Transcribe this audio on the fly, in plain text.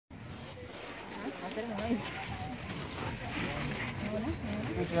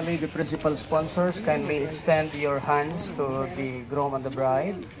Usually the principal sponsors, kindly extend your hands to the groom and the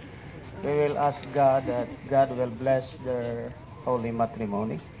bride. We will ask God that God will bless their holy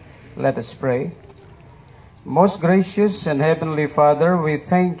matrimony. Let us pray. Most gracious and heavenly Father, we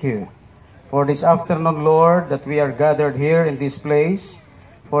thank you for this afternoon, Lord, that we are gathered here in this place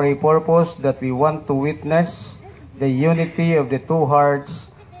for a purpose that we want to witness the unity of the two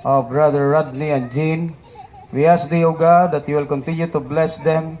hearts of Brother Rodney and Jean. We ask thee, O God, that you will continue to bless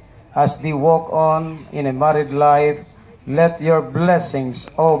them as they walk on in a married life. Let your blessings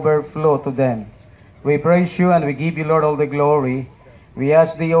overflow to them. We praise you and we give you, Lord, all the glory. We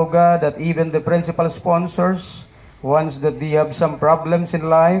ask thee, O God, that even the principal sponsors, once that they have some problems in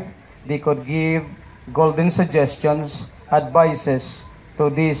life, they could give golden suggestions, advices to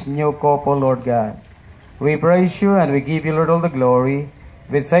this new couple, Lord God. We praise you and we give you, Lord, all the glory.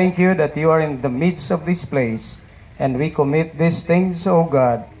 We thank you that you are in the midst of this place, and we commit these things, O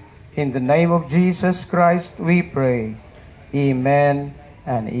God. In the name of Jesus Christ, we pray. Amen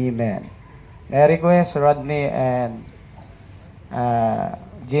and amen. May I request Rodney and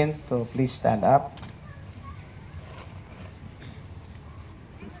Jean to please stand up.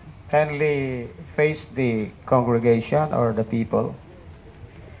 Kindly face the congregation or the people.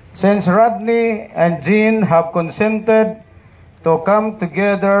 Since Rodney and Jean have consented to come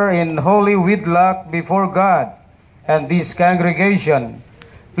together in holy wedlock before God and this congregation,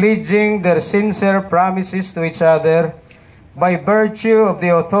 pledging their sincere promises to each other, by virtue of the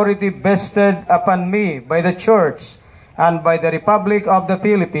authority vested upon me by the Church and by the Republic of the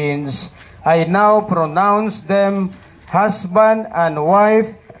Philippines, I now pronounce them husband and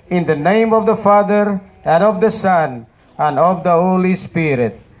wife in the name of the Father, and of the Son, and of the Holy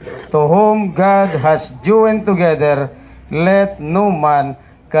Spirit, to whom God has joined together, let no man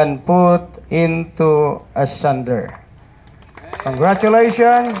can put into asunder.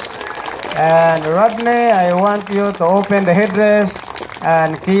 Congratulations. And Rodney, I want you to open the headdress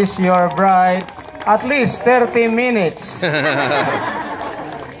and kiss your bride at least 30 minutes.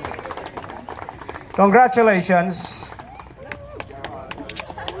 Congratulations.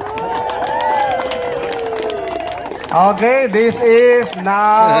 Okay, this is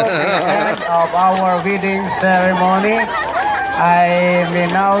now the end of our wedding ceremony. I may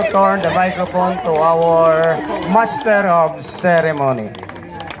now turn the microphone to our master of ceremony.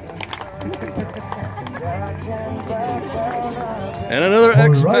 And another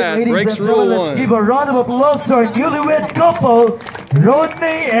expat breaks rule one. Let's give a round of applause to our newlywed couple,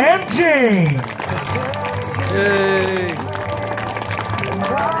 Rodney and Jean. Yay.